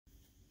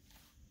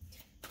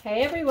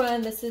Hey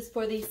everyone, this is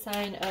for the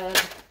sign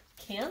of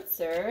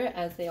Cancer,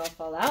 as they all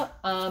fall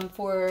out,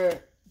 for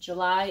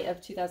July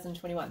of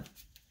 2021.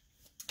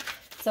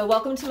 So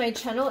welcome to my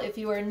channel if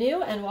you are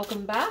new, and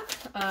welcome back.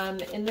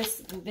 In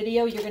this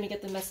video, you're going to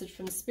get the message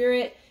from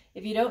Spirit.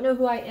 If you don't know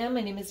who I am,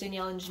 my name is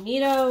Danielle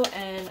Ingenito,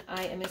 and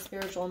I am a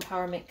spiritual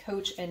empowerment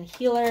coach and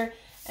healer,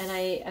 and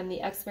I am the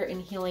expert in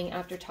healing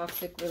after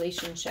toxic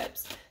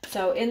relationships.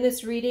 So in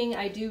this reading,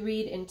 I do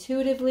read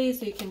intuitively,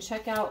 so you can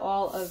check out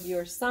all of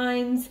your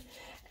signs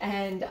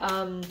and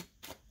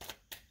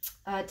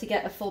to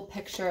get a full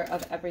picture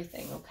of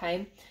everything,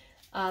 okay?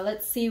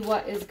 Let's see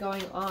what is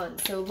going on.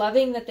 So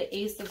loving that the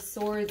Ace of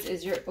Swords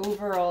is your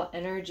overall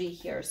energy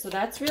here. So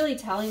that's really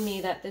telling me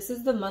that this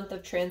is the month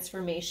of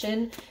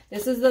transformation.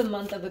 This is the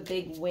month of a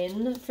big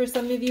win for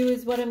some of you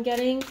is what I'm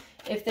getting.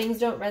 If things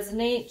don't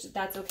resonate,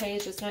 that's okay.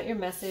 It's just not your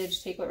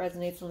message. Take what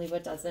resonates and leave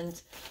what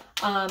doesn't.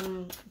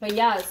 But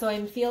yeah, so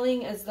I'm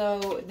feeling as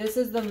though this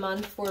is the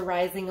month for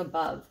rising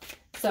above.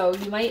 So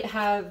you might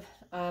have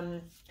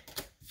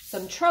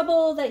some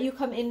trouble that you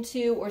come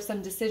into or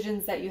some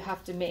decisions that you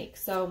have to make.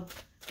 So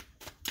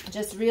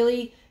just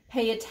really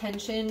pay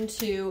attention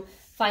to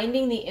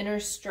finding the inner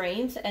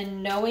strength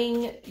and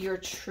knowing your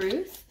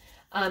truth,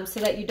 so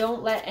that you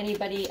don't let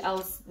anybody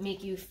else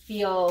make you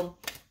feel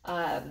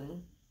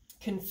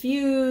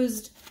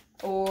confused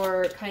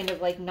or kind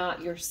of like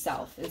not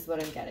yourself is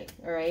what I'm getting.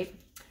 All right.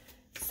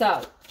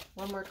 So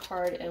one more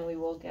card and we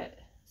will get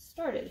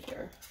started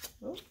here.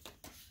 Oh,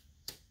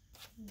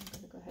 I'm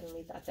going to go ahead and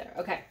leave that there.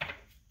 Okay.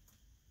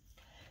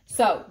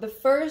 So the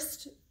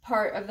first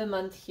part of the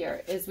month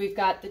here is we've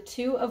got the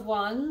Two of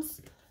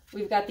Wands,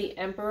 we've got the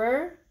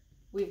Emperor,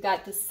 we've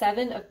got the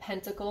Seven of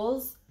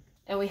Pentacles,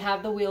 and we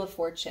have the Wheel of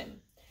Fortune.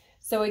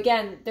 So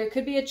again, there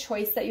could be a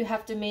choice that you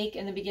have to make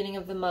in the beginning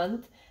of the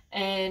month.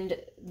 And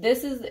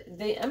this is,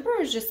 the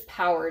Emperor is just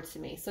power to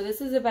me. So this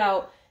is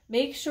about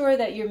make sure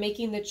that you're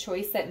making the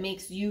choice that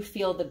makes you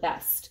feel the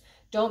best.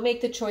 Don't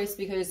make the choice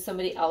because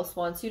somebody else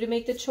wants you to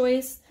make the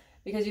choice,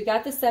 because you've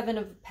got the Seven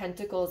of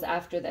Pentacles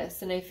after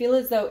this. And I feel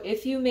as though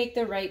if you make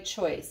the right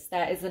choice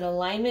that is in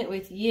alignment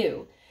with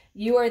you,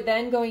 you are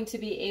then going to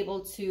be able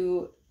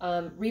to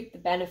reap the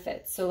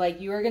benefits. So like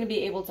you are going to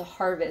be able to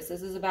harvest.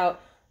 This is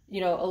about,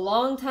 you know, a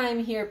long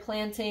time here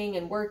planting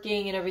and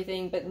working and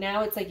everything, but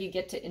now it's like you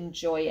get to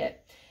enjoy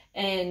it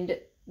and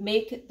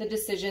make the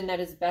decision that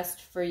is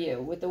best for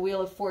you. With the Wheel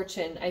of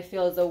Fortune, I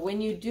feel as though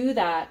when you do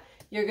that,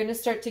 you're going to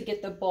start to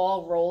get the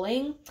ball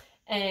rolling.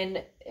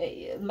 And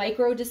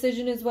micro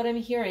decision is what I'm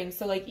hearing.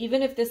 So like,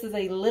 even if this is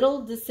a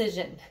little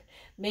decision,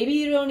 maybe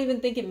you don't even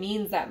think it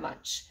means that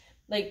much.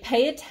 Like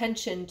pay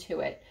attention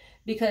to it,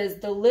 because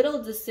the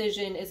little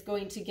decision is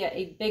going to get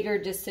a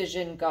bigger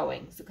decision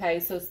going. Okay.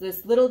 So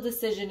this little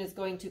decision is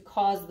going to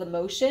cause the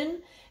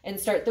motion and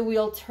start the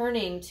wheel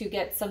turning to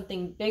get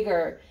something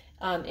bigger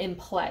in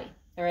play.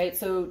 All right.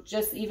 So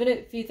just even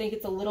if you think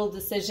it's a little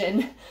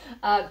decision,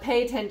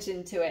 pay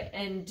attention to it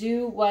and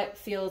do what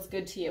feels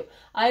good to you.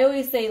 I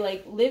always say,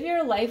 like, live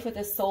your life with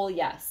a soul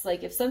yes.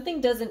 Like if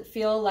something doesn't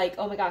feel like,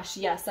 oh my gosh,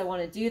 yes, I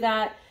want to do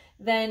that,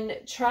 then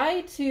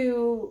try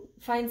to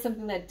find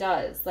something that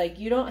does. Like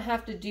you don't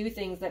have to do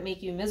things that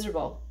make you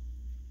miserable.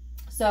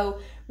 So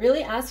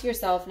really ask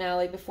yourself now,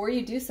 like before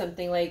you do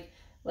something, like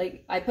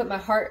I put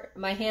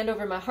my hand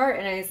over my heart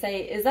and I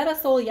say, is that a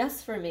soul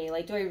yes for me?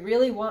 Like, do I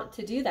really want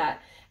to do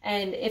that?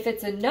 And if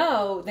it's a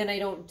no, then I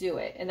don't do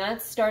it. And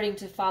that's starting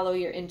to follow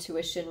your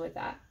intuition with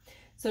that.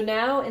 So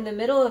now in the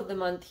middle of the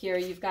month here,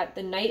 you've got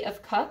the Knight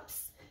of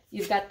Cups,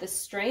 you've got the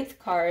Strength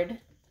card,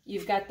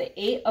 you've got the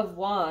Eight of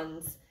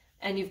Wands,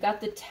 and you've got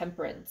the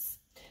Temperance.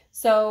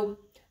 So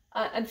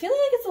I'm feeling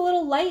like it's a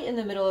little light in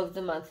the middle of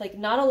the month, like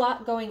not a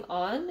lot going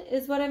on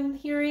is what I'm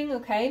hearing,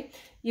 okay?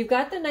 You've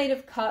got the Knight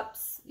of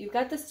Cups, you've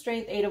got the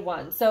Strength, Eight of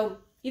Wands. So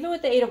even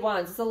with the Eight of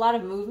Wands, it's a lot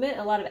of movement,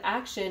 a lot of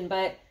action,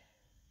 but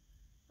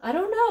I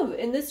don't know.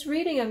 In this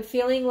reading, I'm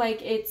feeling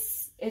like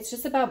it's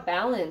just about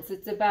balance.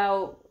 It's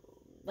about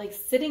like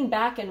sitting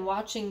back and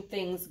watching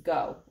things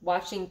go,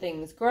 watching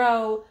things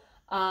grow,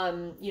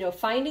 you know,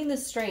 finding the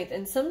strength.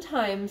 And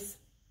sometimes,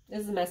 this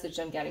is a message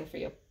I'm getting for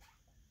you.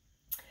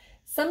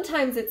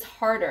 Sometimes it's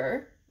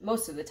harder,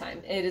 most of the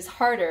time, it is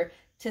harder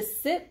to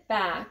sit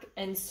back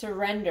and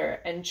surrender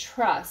and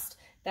trust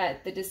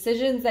that the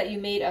decisions that you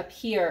made up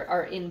here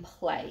are in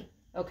play,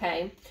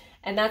 okay?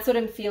 And that's what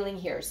I'm feeling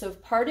here. So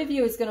if part of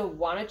you is going to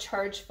want to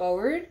charge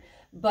forward,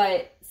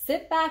 but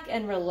sit back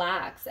and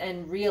relax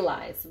and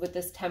realize with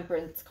this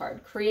Temperance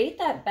card, create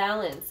that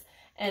balance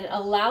and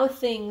allow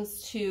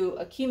things to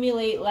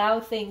accumulate, allow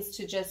things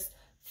to just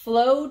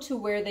flow to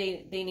where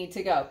they need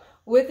to go.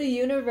 With the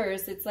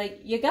universe, it's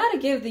like, you got to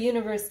give the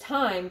universe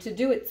time to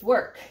do its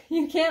work.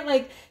 You can't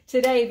like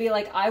today be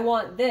like, I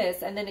want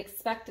this and then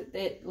expect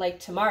it like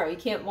tomorrow. You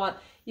can't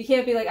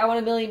be like, I want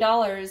 $1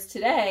 million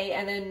today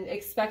and then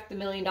expect the $1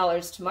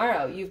 million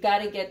tomorrow. You've got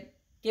to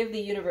give the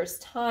universe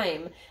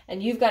time,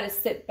 and you've got to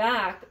sit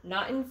back,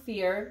 not in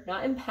fear,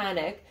 not in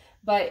panic,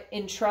 but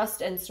in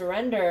trust and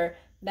surrender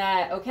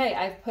that, okay,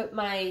 I've put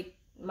my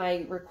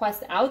my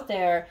request out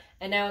there,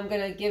 and now I'm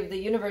going to give the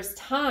universe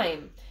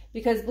time.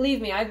 Because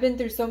believe me, I've been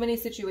through so many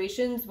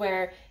situations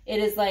where it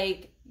is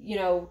like, you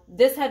know,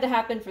 this had to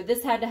happen for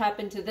this had to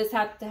happen to this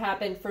had to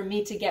happen for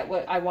me to get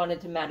what I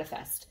wanted to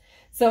manifest.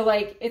 So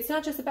like, it's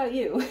not just about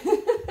you.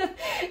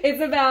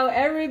 It's about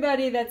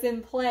everybody that's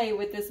in play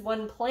with this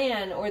one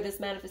plan or this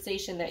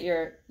manifestation that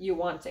you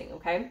wanting,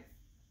 okay?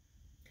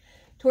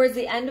 Towards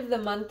the end of the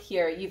month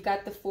here, you've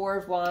got the Four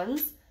of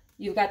Wands,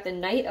 you've got the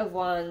Knight of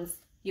Wands,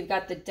 you've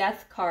got the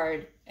Death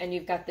card, and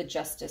you've got the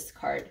Justice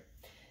card.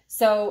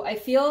 So I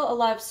feel a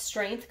lot of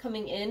strength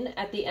coming in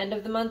at the end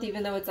of the month,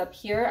 even though it's up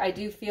here. I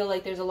do feel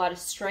like there's a lot of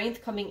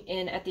strength coming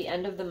in at the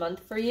end of the month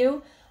for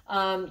you.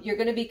 You're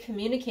going to be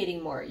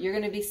communicating more. You're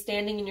going to be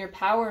standing in your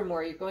power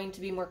more. You're going to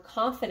be more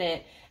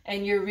confident,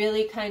 and you're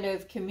really kind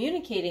of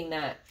communicating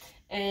that.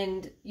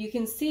 And you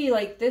can see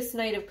like this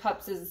Knight of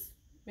Cups is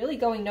really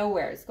going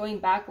nowhere. It's going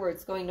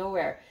backwards, going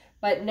nowhere.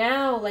 But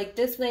now like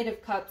this Knight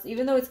of Cups,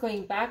 even though it's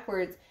going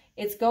backwards,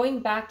 it's going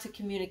back to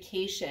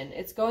communication.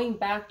 It's going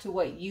back to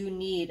what you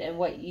need and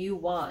what you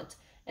want.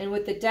 And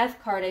with the Death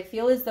card, I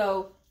feel as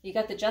though you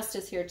got the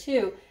Justice here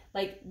too.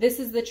 Like this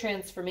is the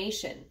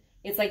transformation.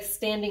 It's like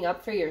standing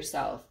up for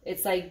yourself.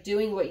 It's like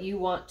doing what you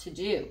want to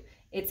do.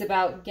 It's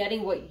about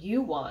getting what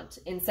you want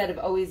instead of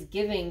always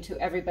giving to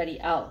everybody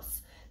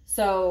else.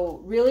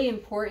 So really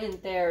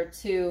important there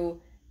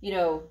to, you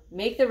know,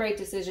 make the right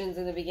decisions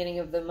in the beginning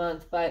of the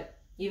month. But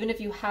even if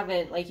you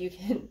haven't, like you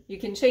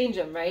can change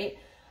them, right?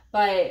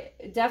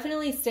 But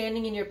definitely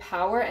standing in your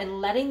power and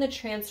letting the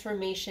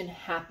transformation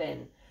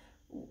happen.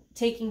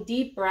 Taking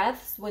deep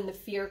breaths when the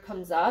fear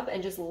comes up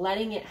and just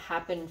letting it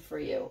happen for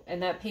you.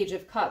 And that Page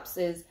of Cups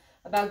is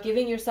about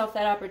giving yourself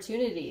that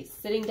opportunity,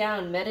 sitting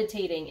down,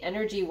 meditating,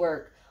 energy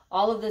work,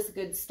 all of this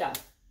good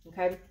stuff,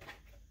 okay?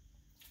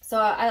 So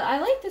I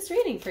like this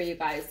reading for you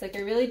guys. Like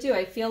I really do.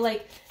 I feel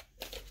like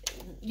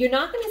you're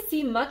not going to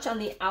see much on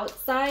the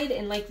outside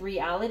in like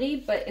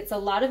reality, but it's a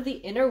lot of the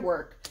inner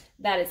work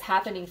that is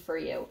happening for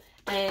you.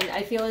 And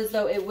I feel as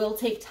though it will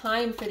take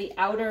time for the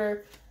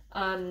outer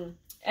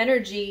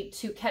energy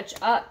to catch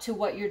up to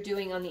what you're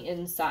doing on the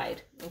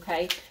inside,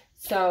 okay?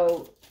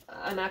 So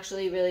I'm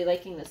actually really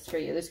liking this for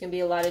you. There's going to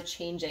be a lot of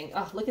changing.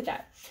 Oh, look at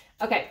that.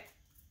 Okay.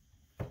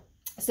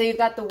 So you've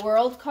got the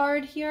World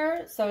card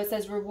here. So it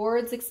says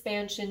rewards,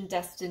 expansion,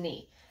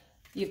 destiny.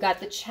 You've got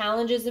the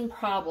challenges and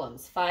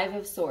problems, Five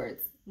of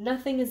Swords.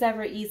 Nothing is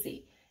ever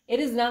easy. It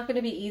is not going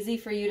to be easy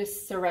for you to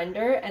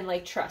surrender and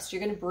like trust.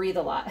 You're going to breathe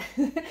a lot.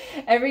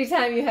 Every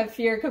time you have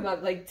fear come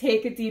up, like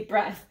take a deep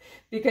breath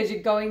because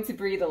you're going to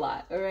breathe a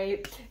lot. All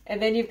right.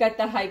 And then you've got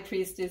the High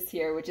Priestess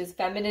here, which is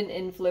feminine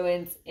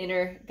influence,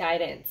 inner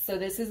guidance. So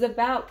this is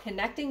about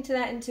connecting to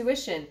that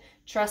intuition,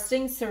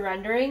 trusting,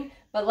 surrendering,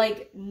 but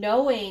like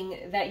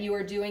knowing that you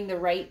are doing the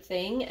right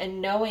thing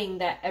and knowing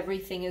that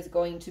everything is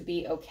going to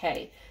be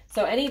okay.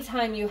 So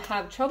anytime you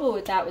have trouble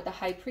with that, with the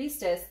High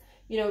Priestess,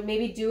 you know,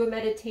 maybe do a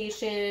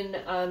meditation,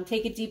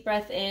 take a deep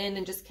breath in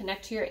and just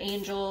connect to your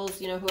angels,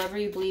 you know, whoever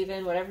you believe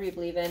in, whatever you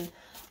believe in.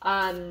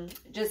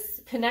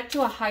 Just connect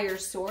to a higher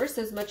source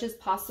as much as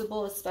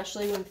possible,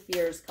 especially when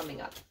fear is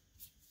coming up.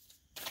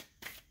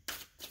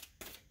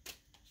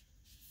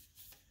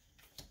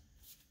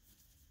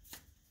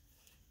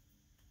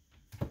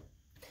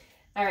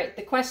 All right,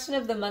 the question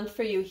of the month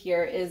for you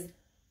here is,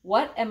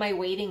 what am I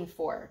waiting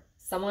for?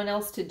 Someone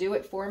else to do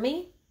it for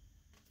me?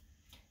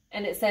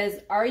 And it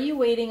says, are you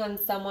waiting on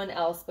someone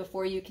else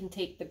before you can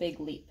take the big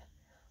leap?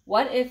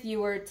 What if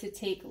you were to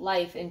take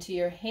life into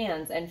your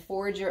hands and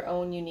forge your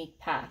own unique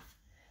path?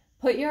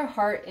 Put your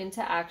heart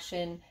into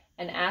action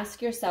and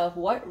ask yourself,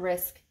 what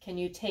risk can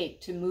you take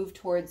to move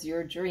towards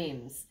your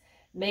dreams?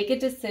 Make a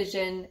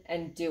decision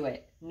and do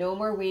it. No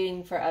more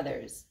waiting for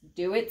others.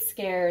 Do it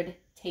scared,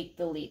 take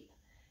the leap.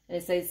 And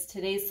it says,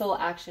 today's soul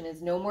action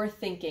is no more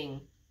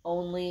thinking,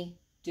 only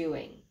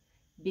doing.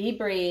 Be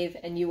brave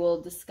and you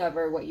will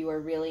discover what you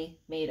are really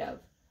made of.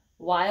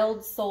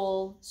 Wild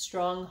soul,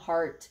 strong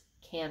heart,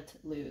 can't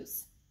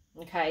lose.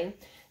 Okay?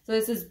 So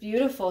this is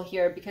beautiful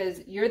here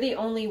because you're the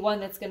only one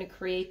that's going to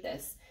create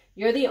this.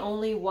 You're the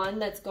only one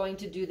that's going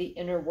to do the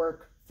inner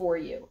work for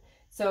you.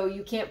 So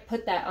you can't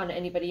put that on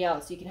anybody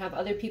else. You can have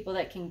other people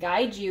that can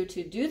guide you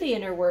to do the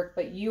inner work,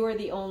 but you are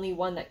the only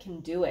one that can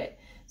do it.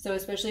 So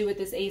especially with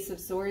this Ace of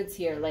Swords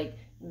here, like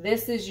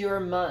this is your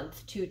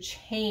month to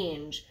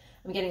change.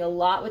 I'm getting a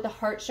lot with the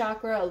heart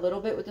chakra, a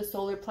little bit with the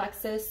solar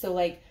plexus. So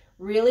like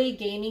really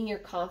gaining your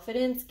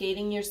confidence,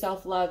 gaining your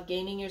self-love,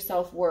 gaining your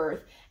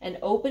self-worth, and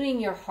opening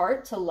your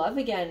heart to love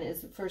again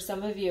is, for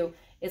some of you,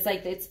 it's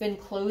like it's been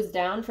closed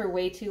down for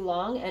way too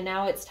long and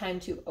now it's time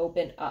to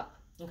open up.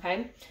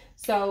 Okay,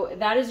 so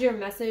that is your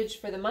message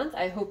for the month.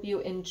 I hope you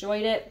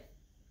enjoyed it.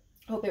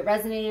 Hope it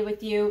resonated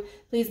with you.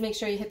 Please make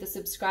sure you hit the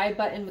subscribe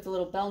button with the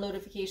little bell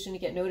notification to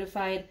get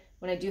notified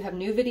when I do have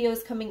new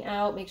videos coming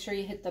out. Make sure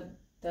you hit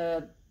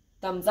the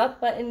thumbs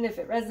up button if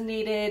it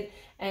resonated,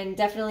 and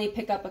definitely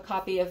pick up a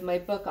copy of my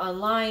book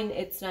online,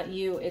 It's Not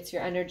You, It's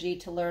Your Energy,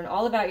 to learn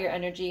all about your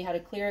energy, how to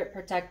clear it,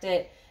 protect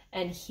it,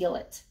 and heal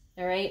it.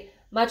 All right.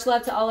 Much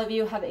love to all of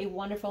you. Have a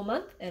wonderful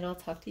month, and I'll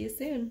talk to you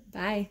soon.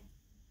 Bye.